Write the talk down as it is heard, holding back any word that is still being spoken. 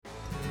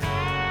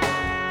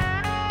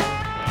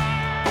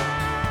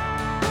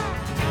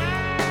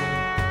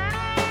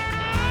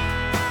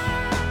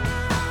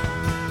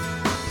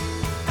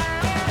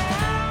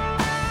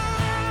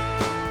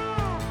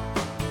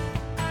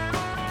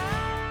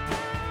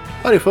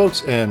Howdy,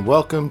 folks, and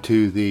welcome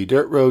to the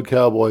Dirt Road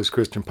Cowboys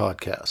Christian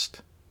Podcast.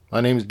 My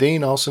name is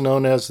Dean, also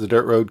known as the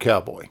Dirt Road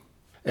Cowboy.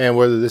 And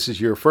whether this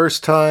is your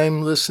first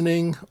time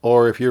listening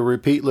or if you're a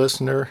repeat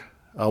listener,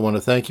 I want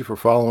to thank you for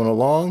following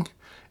along,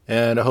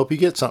 and I hope you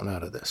get something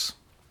out of this.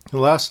 The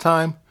last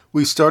time,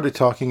 we started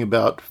talking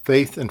about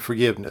faith and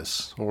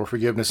forgiveness, or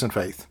forgiveness and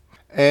faith.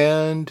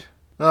 And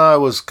I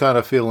was kind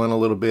of feeling a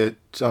little bit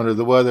under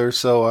the weather,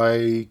 so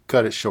I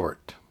cut it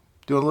short.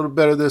 Doing a little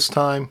better this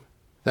time.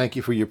 Thank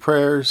you for your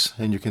prayers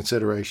and your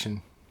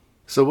consideration.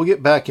 So we'll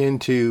get back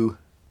into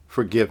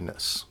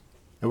forgiveness.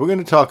 And we're going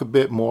to talk a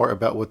bit more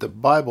about what the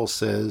Bible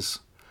says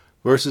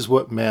versus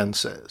what man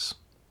says.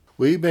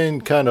 We've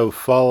been kind of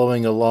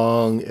following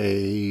along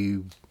a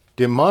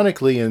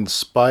demonically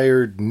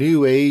inspired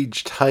New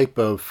Age type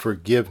of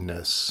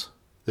forgiveness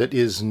that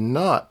is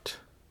not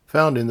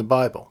found in the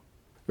Bible.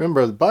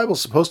 Remember, the Bible's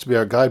supposed to be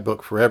our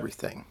guidebook for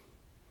everything.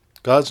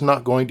 God's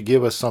not going to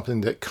give us something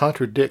that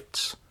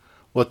contradicts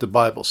what the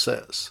Bible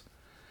says.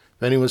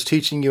 If anyone's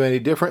teaching you any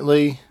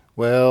differently,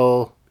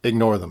 well,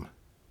 ignore them.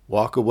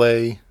 Walk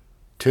away,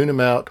 tune them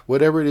out,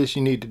 whatever it is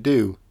you need to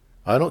do.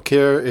 I don't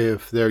care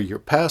if they're your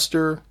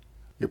pastor,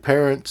 your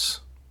parents,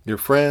 your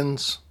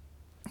friends.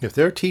 If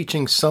they're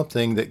teaching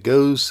something that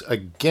goes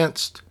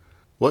against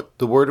what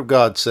the Word of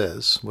God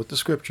says, what the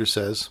Scripture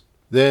says,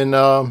 then,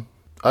 I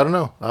don't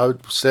know. I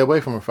would stay away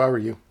from them if I were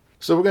you.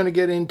 So we're going to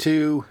get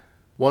into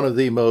one of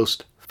the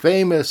most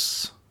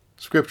famous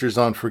scriptures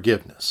on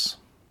forgiveness.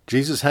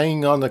 Jesus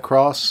hanging on the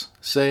cross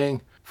saying,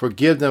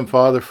 "Forgive them,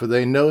 Father, for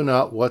they know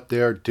not what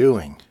they're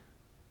doing."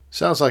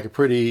 Sounds like a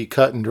pretty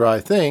cut and dry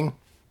thing,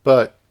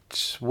 but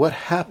what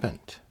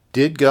happened?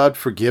 Did God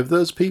forgive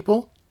those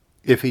people?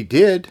 If he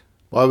did,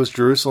 why was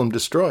Jerusalem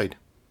destroyed?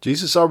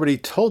 Jesus already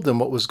told them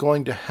what was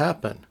going to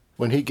happen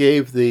when he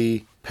gave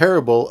the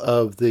parable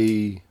of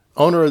the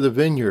owner of the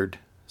vineyard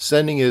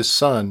sending his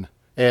son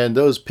and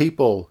those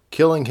people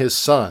killing his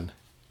son,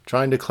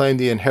 trying to claim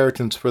the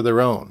inheritance for their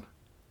own.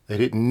 They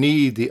didn't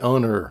need the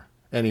owner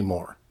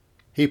anymore.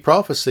 He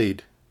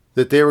prophesied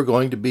that they were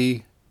going to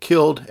be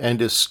killed and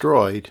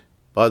destroyed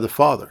by the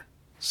Father.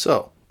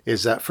 So,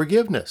 is that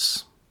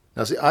forgiveness?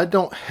 Now see, I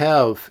don't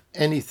have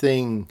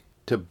anything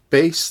to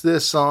base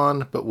this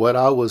on, but what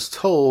I was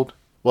told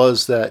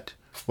was that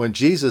when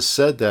Jesus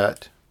said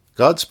that,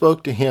 God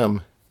spoke to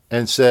him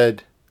and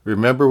said,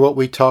 "Remember what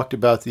we talked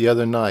about the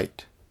other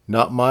night.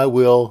 Not my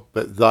will,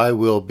 but thy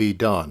will be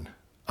done."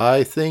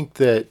 I think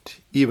that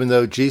even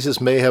though Jesus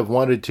may have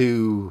wanted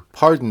to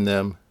pardon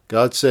them,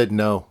 God said,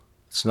 no,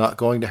 it's not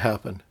going to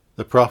happen.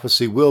 The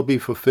prophecy will be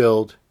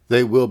fulfilled.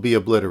 They will be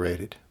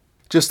obliterated.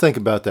 Just think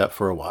about that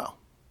for a while.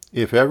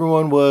 If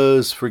everyone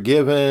was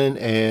forgiven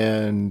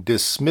and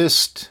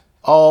dismissed,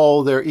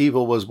 all their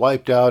evil was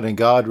wiped out and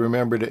God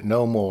remembered it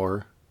no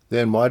more,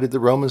 then why did the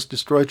Romans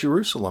destroy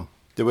Jerusalem?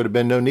 There would have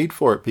been no need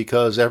for it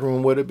because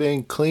everyone would have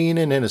been clean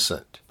and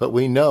innocent. But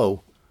we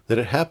know that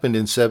it happened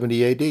in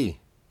 70 AD.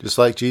 Just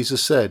like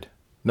Jesus said,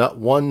 not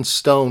one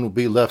stone will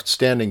be left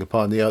standing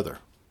upon the other.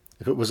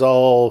 If it was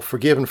all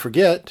forgive and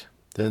forget,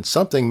 then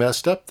something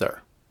messed up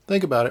there.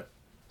 Think about it.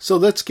 So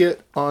let's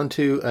get on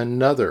to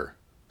another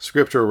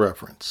scriptural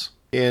reference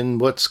in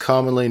what's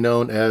commonly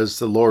known as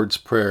the Lord's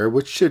Prayer,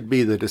 which should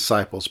be the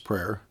disciples'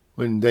 prayer.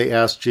 When they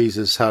asked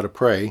Jesus how to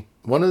pray,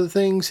 one of the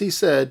things he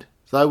said,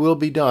 "Thy will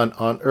be done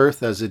on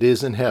earth as it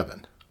is in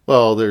heaven."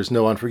 Well, there's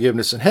no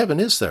unforgiveness in heaven,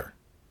 is there?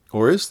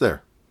 Or is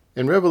there?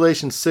 In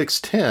Revelation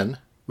 6:10,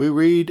 we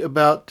read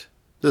about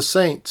the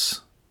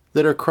saints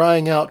that are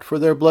crying out for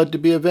their blood to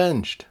be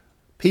avenged.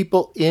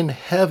 People in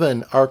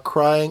heaven are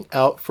crying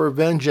out for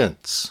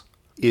vengeance.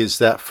 Is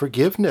that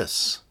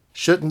forgiveness?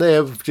 Shouldn't they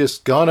have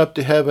just gone up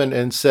to heaven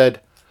and said,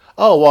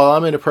 "Oh, well,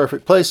 I'm in a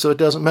perfect place, so it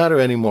doesn't matter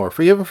anymore.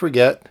 Forgive and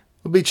forget.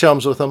 We'll be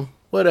chums with them.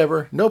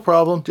 Whatever. No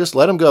problem. Just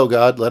let them go,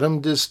 God. Let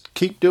them just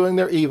keep doing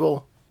their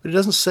evil." But it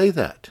doesn't say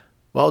that.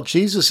 While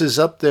Jesus is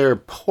up there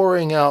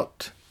pouring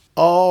out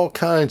all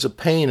kinds of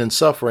pain and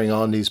suffering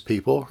on these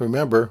people,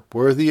 remember,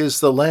 worthy is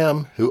the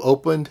Lamb who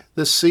opened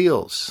the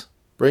seals,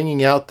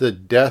 bringing out the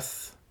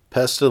death,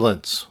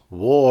 pestilence,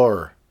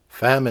 war,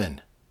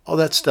 famine, all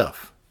that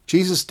stuff.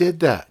 Jesus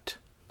did that.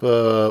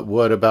 But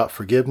what about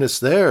forgiveness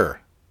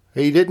there?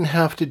 He didn't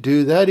have to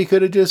do that. He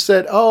could have just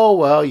said, "Oh,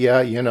 well, yeah,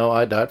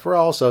 I died for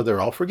all, so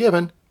they're all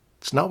forgiven."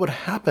 It's not what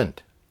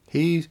happened.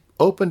 He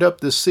opened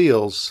up the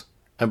seals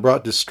and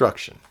brought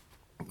destruction.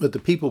 But the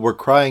people were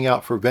crying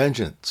out for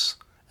vengeance.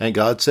 And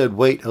God said,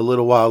 "Wait a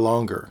little while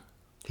longer."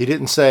 He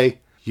didn't say,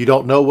 "You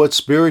don't know what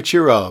spirit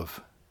you're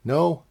of."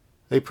 No,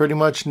 they pretty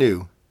much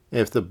knew.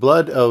 If the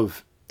blood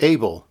of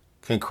Abel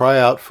can cry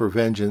out for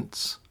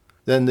vengeance,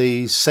 then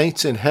the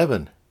saints in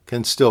heaven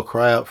can still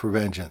cry out for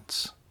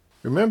vengeance.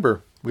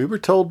 Remember, we were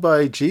told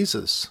by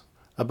Jesus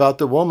about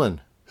the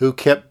woman who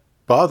kept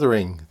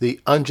bothering the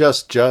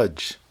unjust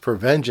judge for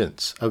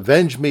vengeance.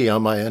 "Avenge me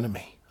on my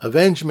enemy.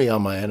 Avenge me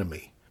on my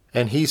enemy."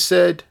 And he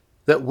said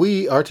that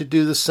we are to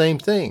do the same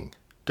thing,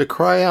 to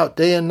cry out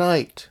day and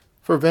night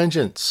for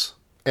vengeance.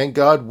 And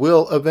God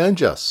will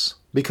avenge us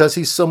because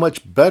he's so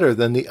much better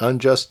than the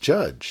unjust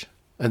judge.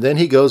 And then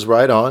he goes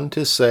right on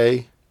to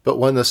say, but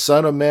when the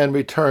Son of Man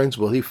returns,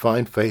 will he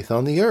find faith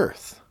on the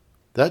earth?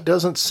 That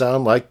doesn't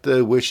sound like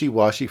the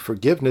wishy-washy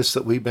forgiveness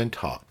that we've been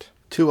taught.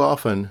 Too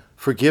often,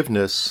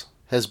 forgiveness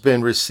has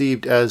been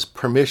received as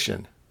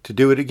permission to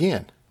do it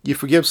again. You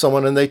forgive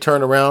someone and they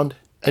turn around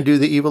and do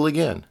the evil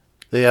again.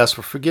 They ask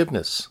for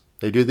forgiveness.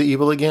 They do the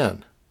evil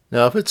again.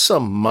 Now, if it's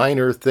some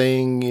minor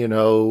thing,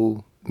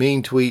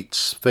 mean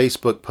tweets,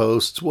 Facebook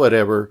posts,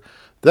 whatever,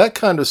 that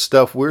kind of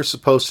stuff we're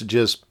supposed to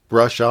just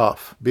brush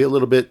off, be a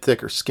little bit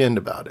thicker skinned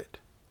about it.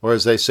 Or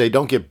as they say,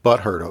 don't get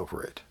butthurt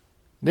over it.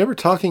 Never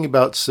talking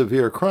about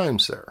severe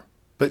crimes there.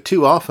 But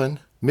too often,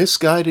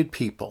 misguided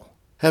people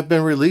have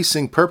been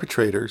releasing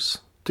perpetrators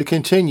to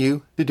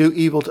continue to do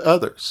evil to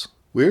others.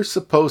 We're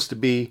supposed to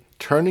be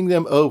turning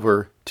them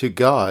over to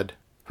God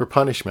for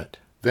punishment.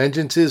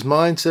 Vengeance is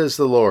mine, says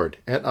the Lord,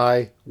 and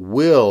I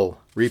will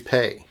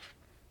repay.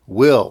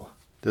 Will.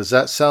 Does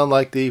that sound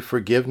like the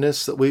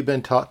forgiveness that we've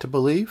been taught to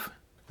believe?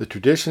 The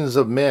traditions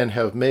of men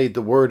have made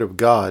the word of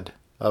God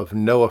of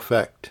no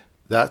effect.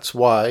 That's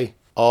why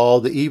all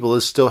the evil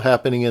is still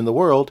happening in the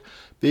world,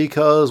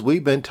 because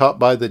we've been taught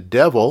by the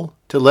devil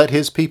to let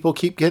his people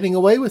keep getting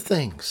away with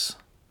things.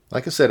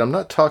 Like I said, I'm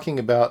not talking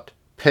about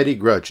petty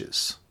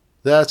grudges.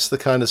 That's the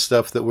kind of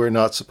stuff that we're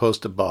not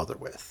supposed to bother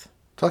with.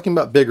 I'm talking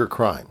about bigger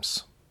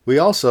crimes. We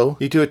also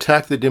need to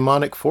attack the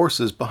demonic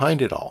forces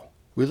behind it all.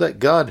 We let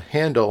God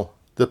handle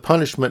the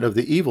punishment of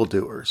the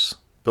evildoers,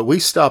 but we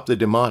stop the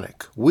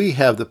demonic. We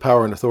have the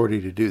power and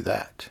authority to do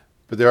that.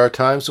 But there are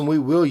times when we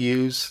will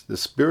use the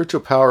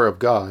spiritual power of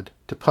God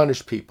to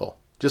punish people,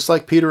 just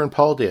like Peter and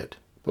Paul did.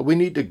 But we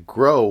need to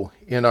grow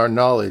in our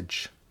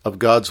knowledge of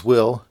God's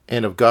will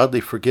and of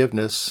godly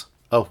forgiveness,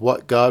 of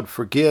what God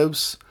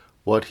forgives,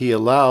 what he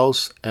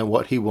allows, and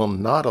what he will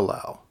not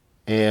allow.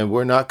 And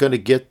we're not going to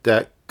get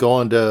that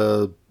going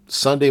to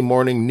Sunday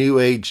morning New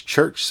Age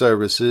church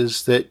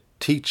services that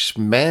teach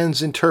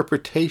man's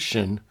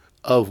interpretation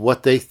of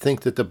what they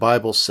think that the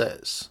Bible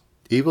says.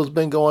 Evil's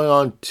been going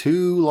on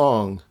too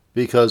long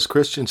because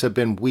Christians have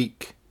been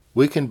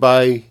weakened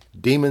by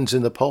demons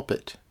in the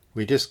pulpit.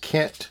 We just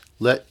can't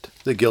let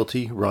the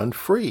guilty run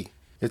free.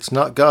 It's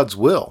not God's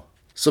will.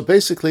 So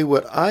basically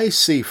what I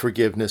see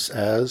forgiveness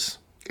as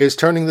is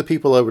turning the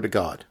people over to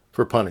God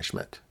for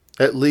punishment,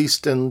 at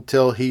least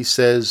until he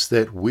says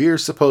that we're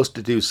supposed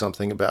to do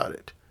something about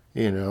it.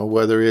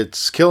 Whether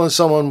it's killing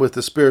someone with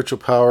the spiritual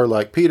power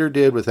like Peter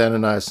did with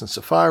Ananias and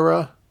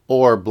Sapphira,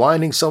 or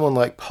blinding someone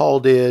like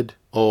Paul did,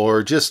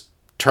 or just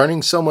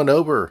turning someone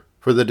over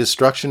for the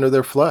destruction of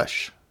their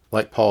flesh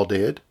like Paul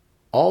did.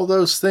 All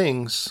those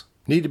things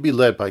need to be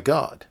led by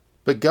God.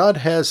 But God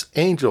has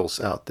angels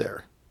out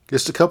there.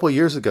 Just a couple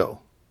years ago,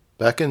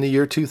 back in the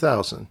year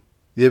 2000,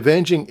 the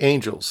avenging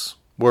angels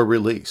were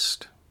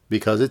released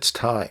because it's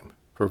time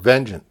for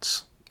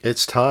vengeance.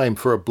 It's time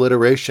for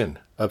obliteration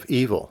of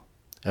evil.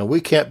 And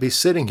we can't be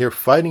sitting here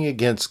fighting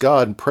against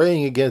God and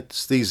praying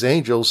against these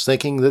angels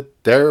thinking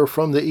that they're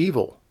from the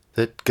evil.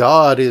 That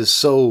God is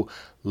so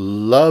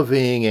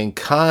loving and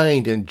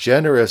kind and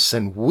generous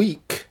and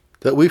weak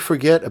that we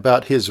forget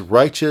about his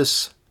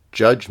righteous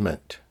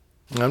judgment.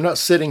 I'm not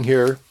sitting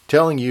here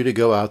telling you to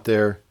go out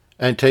there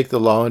and take the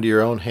law into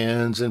your own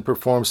hands and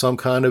perform some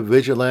kind of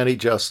vigilante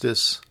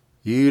justice.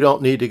 You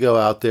don't need to go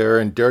out there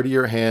and dirty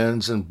your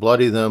hands and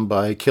bloody them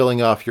by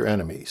killing off your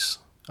enemies.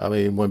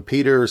 When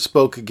Peter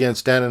spoke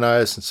against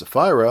Ananias and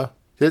Sapphira,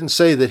 he didn't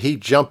say that he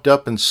jumped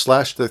up and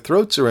slashed their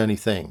throats or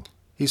anything.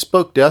 He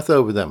spoke death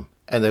over them,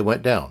 and they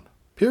went down.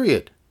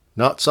 Period.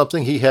 Not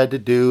something he had to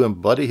do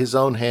and bloody his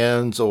own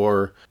hands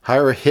or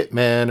hire a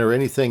hitman or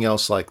anything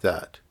else like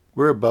that.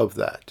 We're above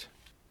that.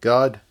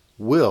 God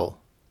will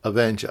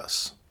avenge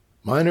us.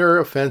 Minor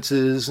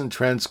offenses and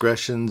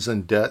transgressions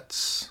and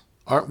debts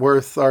aren't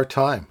worth our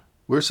time.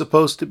 We're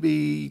supposed to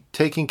be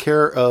taking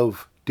care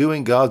of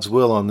doing God's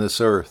will on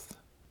this earth.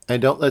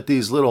 And don't let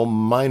these little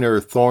minor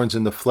thorns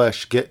in the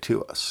flesh get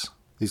to us.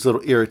 These little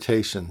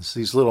irritations,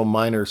 these little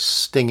minor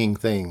stinging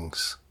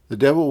things. The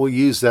devil will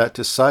use that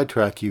to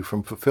sidetrack you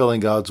from fulfilling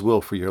God's will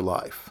for your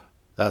life.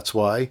 That's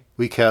why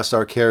we cast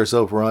our cares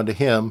over onto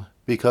him,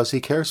 because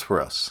he cares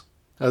for us.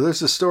 Now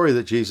there's a story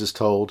that Jesus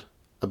told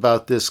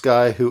about this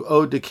guy who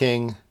owed the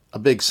king a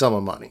big sum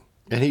of money.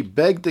 And he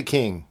begged the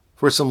king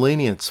for some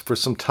lenience, for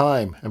some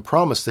time, and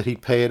promised that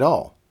he'd pay it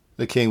all.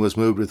 The king was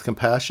moved with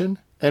compassion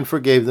and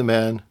forgave the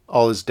man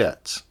all his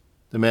debts.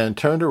 The man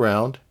turned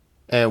around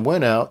and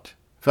went out,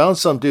 found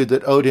some dude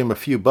that owed him a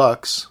few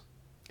bucks,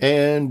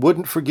 and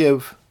wouldn't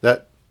forgive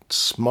that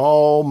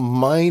small,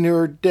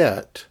 minor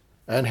debt,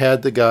 and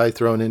had the guy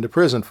thrown into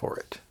prison for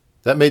it.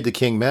 That made the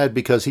king mad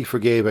because he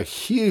forgave a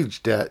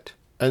huge debt,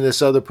 and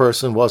this other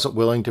person wasn't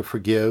willing to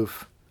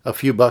forgive a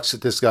few bucks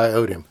that this guy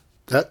owed him.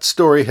 That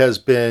story has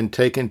been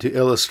taken to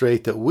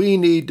illustrate that we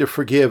need to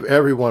forgive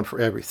everyone for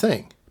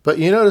everything. But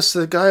you notice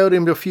the guy owed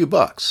him a few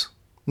bucks.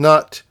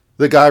 Not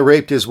the guy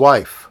raped his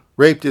wife,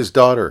 raped his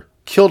daughter,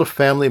 killed a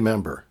family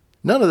member.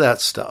 None of that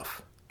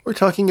stuff. We're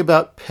talking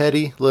about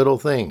petty little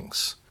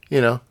things.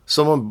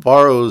 Someone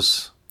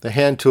borrows the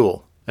hand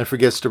tool and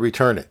forgets to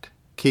return it,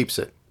 keeps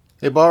it.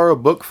 They borrow a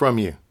book from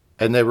you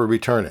and never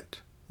return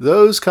it.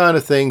 Those kind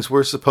of things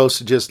we're supposed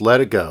to just let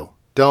it go.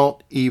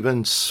 Don't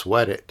even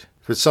sweat it.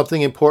 If it's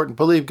something important,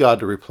 believe God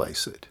to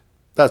replace it.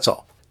 That's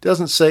all. It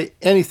doesn't say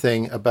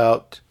anything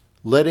about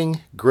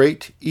letting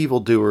great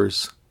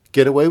evildoers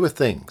get away with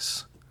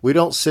things. We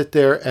don't sit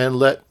there and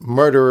let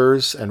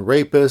murderers and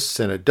rapists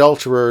and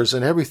adulterers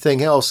and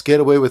everything else get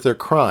away with their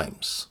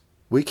crimes.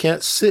 We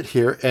can't sit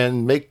here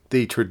and make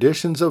the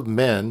traditions of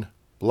men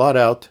blot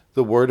out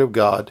the Word of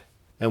God,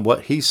 and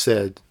what He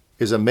said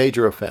is a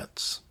major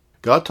offense.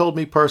 God told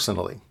me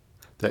personally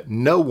that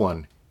no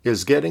one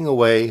is getting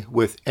away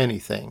with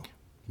anything.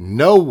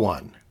 No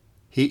one.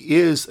 He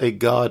is a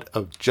God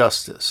of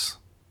justice,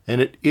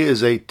 and it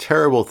is a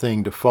terrible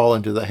thing to fall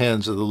into the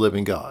hands of the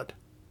living God.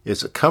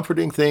 It's a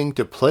comforting thing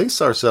to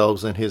place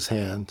ourselves in His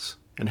hands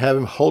and have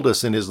Him hold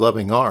us in His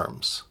loving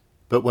arms.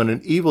 But when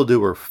an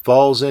evildoer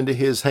falls into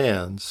His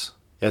hands,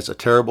 it's a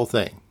terrible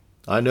thing.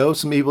 I know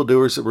some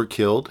evildoers that were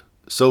killed,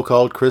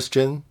 so-called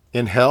Christian,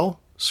 in hell,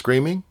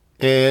 screaming,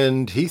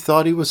 and he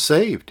thought he was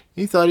saved.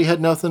 He thought he had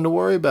nothing to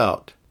worry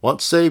about.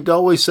 Once saved,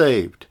 always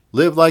saved.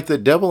 Live like the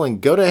devil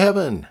and go to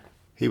heaven.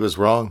 He was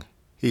wrong.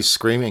 He's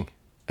screaming,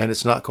 and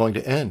it's not going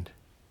to end.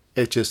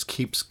 It just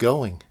keeps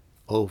going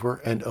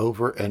over and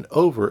over and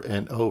over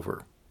and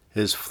over.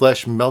 His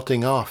flesh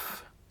melting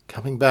off,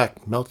 coming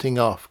back, melting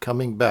off,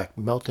 coming back,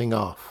 melting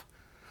off.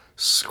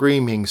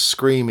 Screaming,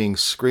 screaming,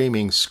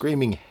 screaming,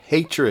 screaming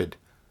hatred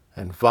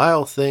and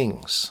vile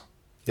things.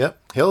 Yep,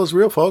 hell is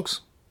real,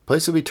 folks.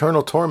 Place of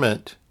eternal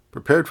torment,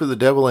 prepared for the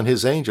devil and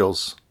his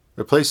angels,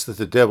 a place that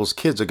the devil's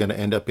kids are going to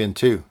end up in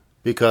too,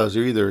 because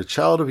you're either a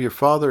child of your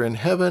Father in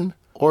heaven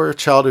or a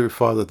child of your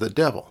father the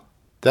devil.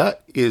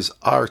 That is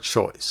our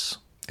choice.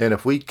 And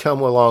if we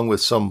come along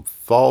with some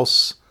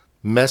false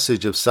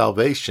message of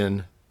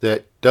salvation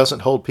that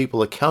doesn't hold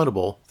people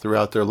accountable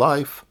throughout their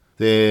life,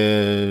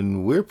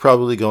 then we're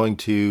probably going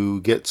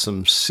to get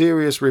some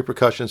serious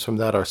repercussions from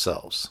that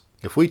ourselves.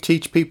 If we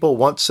teach people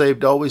once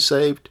saved, always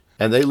saved,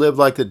 and they live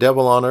like the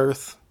devil on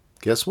earth,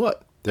 guess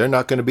what? They're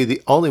not going to be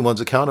the only ones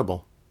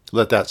accountable.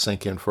 Let that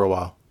sink in for a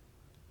while.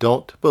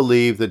 Don't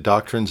believe the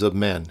doctrines of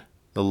men,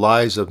 the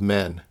lies of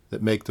men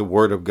that make the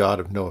word of God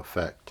of no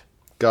effect.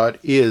 God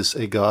is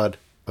a God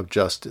of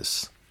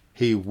justice.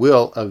 He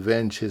will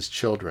avenge His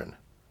children.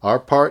 Our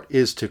part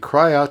is to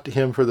cry out to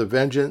Him for the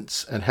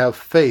vengeance and have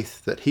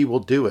faith that He will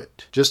do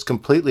it, just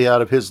completely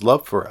out of His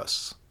love for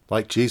us.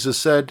 Like Jesus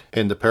said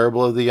in the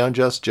parable of the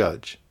unjust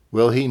judge,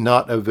 will He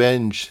not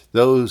avenge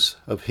those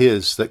of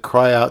His that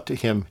cry out to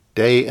Him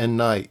day and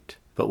night?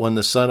 But when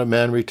the Son of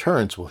Man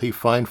returns, will He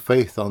find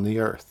faith on the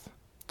earth?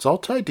 It's all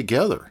tied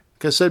together.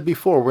 Like I said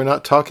before, we're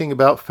not talking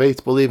about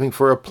faith believing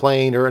for a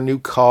plane or a new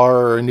car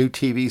or a new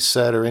TV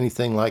set or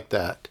anything like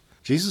that.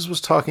 Jesus was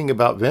talking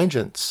about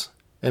vengeance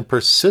and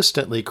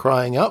persistently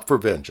crying out for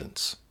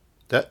vengeance.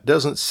 That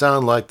doesn't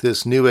sound like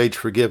this New Age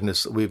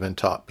forgiveness that we've been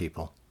taught,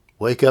 people.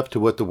 Wake up to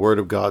what the Word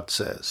of God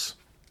says.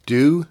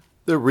 Do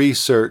the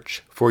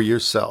research for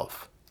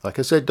yourself. Like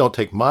I said, don't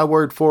take my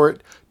word for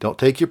it. Don't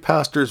take your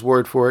pastor's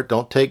word for it.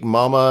 Don't take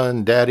mama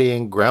and daddy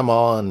and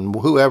grandma and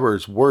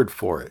whoever's word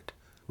for it.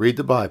 Read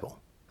the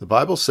Bible. The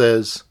Bible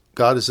says,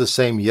 God is the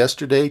same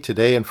yesterday,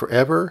 today, and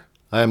forever.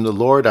 I am the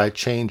Lord, I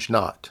change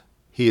not.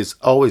 He has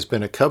always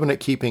been a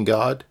covenant-keeping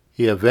God.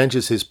 He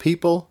avenges His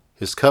people,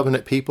 His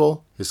covenant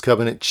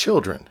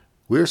children.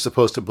 We're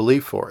supposed to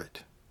believe for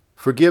it.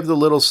 Forgive the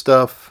little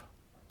stuff.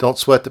 Don't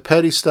sweat the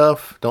petty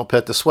stuff. Don't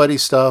pet the sweaty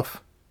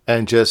stuff.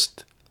 And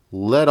just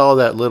let all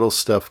that little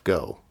stuff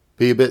go.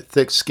 Be a bit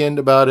thick-skinned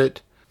about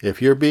it.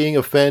 If you're being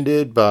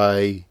offended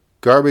by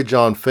garbage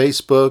on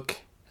Facebook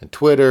and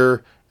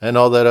Twitter and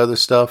all that other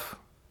stuff,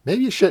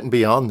 maybe you shouldn't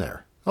be on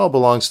there. It all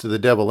belongs to the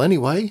devil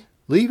anyway.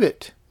 Leave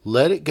it.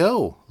 Let it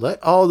go.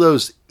 Let all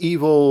those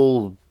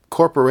evil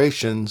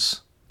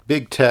corporations,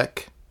 big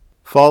tech,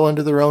 fall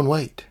under their own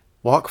weight.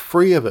 Walk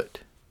free of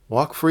it.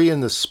 Walk free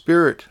in the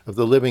spirit of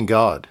the living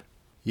God.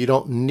 You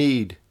don't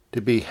need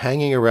to be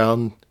hanging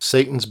around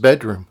Satan's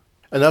bedroom.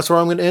 And that's where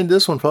I'm going to end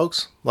this one,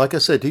 folks. Like I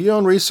said, do your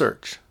own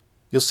research.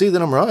 You'll see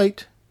that I'm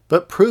right,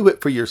 but prove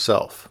it for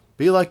yourself.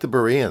 Be like the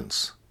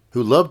Bereans,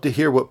 who loved to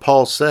hear what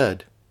Paul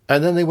said,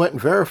 and then they went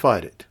and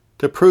verified it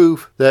to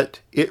prove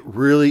that it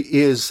really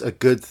is a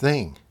good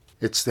thing.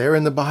 It's there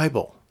in the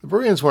Bible. The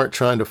Bereans weren't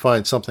trying to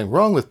find something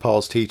wrong with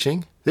Paul's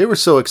teaching. They were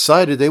so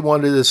excited they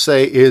wanted to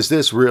say, is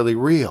this really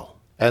real?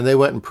 And they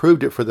went and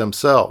proved it for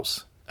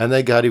themselves. And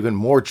they got even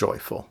more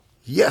joyful.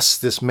 Yes,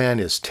 this man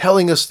is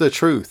telling us the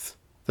truth,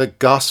 the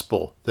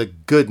gospel, the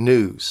good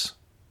news.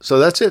 So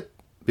that's it.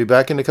 Be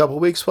back in a couple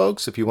of weeks,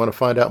 folks. If you want to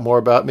find out more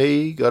about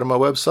me, go to my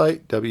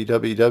website,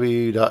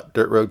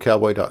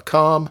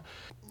 www.dirtroadcowboy.com.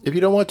 If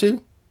you don't want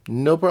to,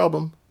 no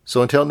problem.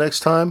 So until next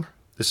time,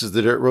 this is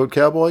the Dirt Road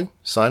Cowboy,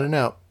 signing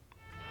out.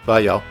 Bye,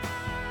 y'all.